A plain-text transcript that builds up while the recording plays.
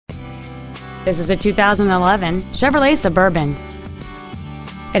This is a 2011 Chevrolet Suburban.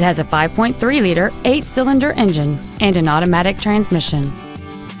 It has a 5.3-liter 8-cylinder engine and an automatic transmission.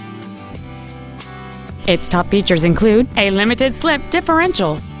 Its top features include a limited slip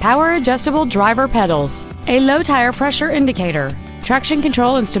differential, power adjustable driver pedals, a low tire pressure indicator, traction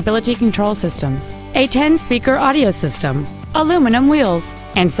control and stability control systems, a 10-speaker audio system, aluminum wheels,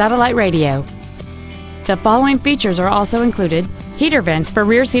 and satellite radio. The following features are also included: heater vents for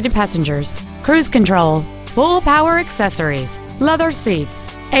rear-seated passengers, cruise control, full power accessories, leather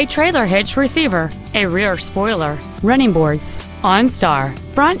seats, a trailer hitch receiver, a rear spoiler, running boards, OnStar,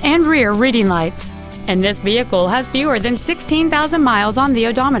 front and rear reading lights, and this vehicle has fewer than 16,000 miles on the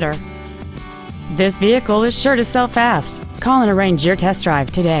odometer. This vehicle is sure to sell fast. Call and arrange your test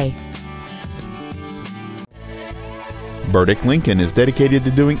drive today. Burdick Lincoln is dedicated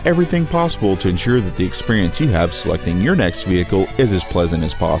to doing everything possible to ensure that the experience you have selecting your next vehicle is as pleasant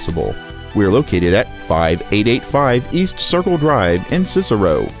as possible. We are located at 5885 East Circle Drive in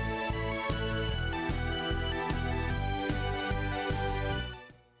Cicero.